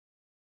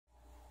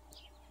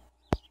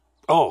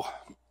Oh,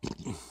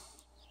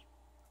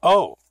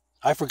 oh,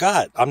 I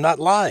forgot. I'm not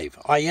live.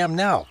 I am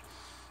now.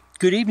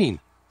 Good evening,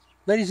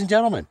 ladies and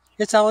gentlemen.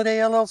 It's Holiday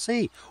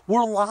LLC.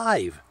 We're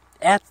live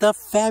at the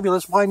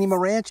fabulous Wynema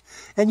Ranch,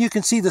 and you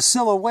can see the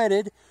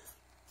silhouetted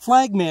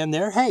flagman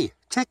there. Hey,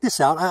 check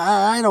this out.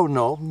 I don't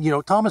know. You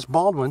know, Thomas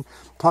Baldwin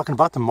talking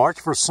about the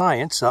March for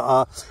Science.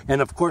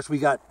 And of course, we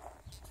got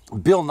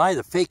Bill Nye,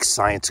 the fake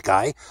science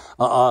guy.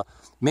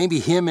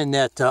 Maybe him and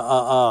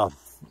that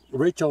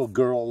Rachel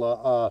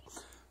girl,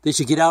 they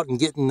should get out and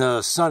get in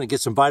the sun and get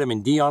some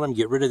vitamin D on them,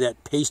 get rid of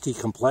that pasty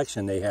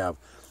complexion they have.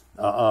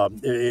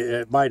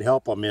 It might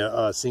help them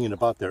singing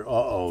about their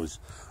uh-ohs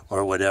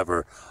or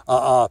whatever.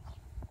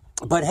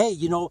 But hey,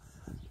 you know,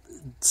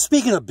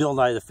 speaking of Bill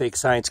Nye, the fake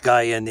science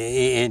guy,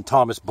 and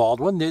Thomas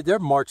Baldwin, they're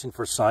marching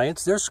for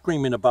science. They're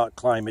screaming about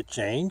climate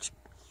change.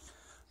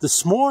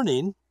 This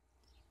morning,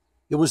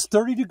 it was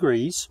 30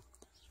 degrees.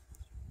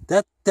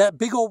 That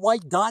big old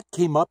white dot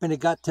came up and it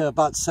got to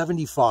about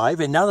 75.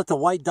 And now that the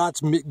white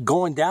dot's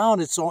going down,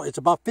 it's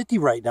about 50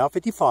 right now,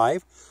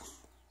 55.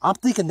 I'm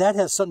thinking that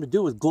has something to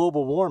do with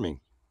global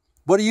warming.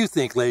 What do you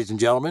think, ladies and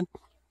gentlemen?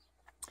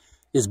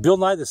 Is Bill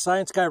Nye the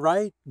science guy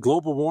right?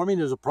 Global warming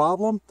is a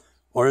problem?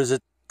 Or is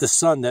it the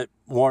sun that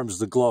warms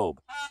the globe?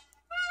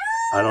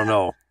 I don't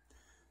know.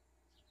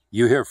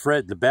 You hear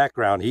Fred in the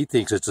background. He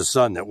thinks it's the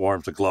sun that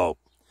warms the globe.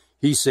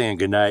 He's saying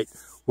goodnight.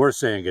 We're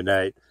saying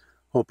goodnight.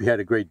 Hope you had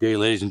a great day,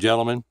 ladies and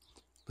gentlemen.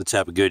 Let's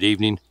have a good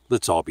evening.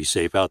 Let's all be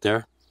safe out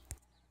there.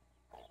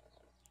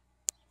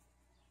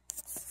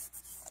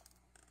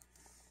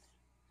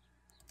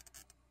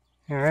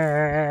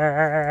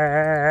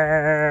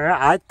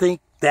 I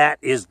think that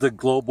is the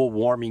global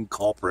warming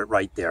culprit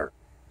right there.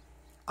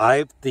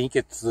 I think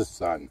it's the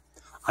sun.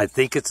 I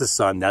think it's the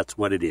sun. That's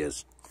what it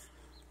is.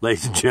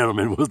 Ladies and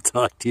gentlemen, we'll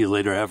talk to you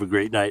later. Have a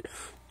great night.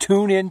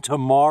 Tune in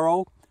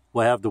tomorrow.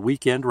 We'll have the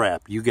weekend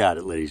wrap. You got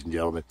it, ladies and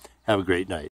gentlemen. Have a great night.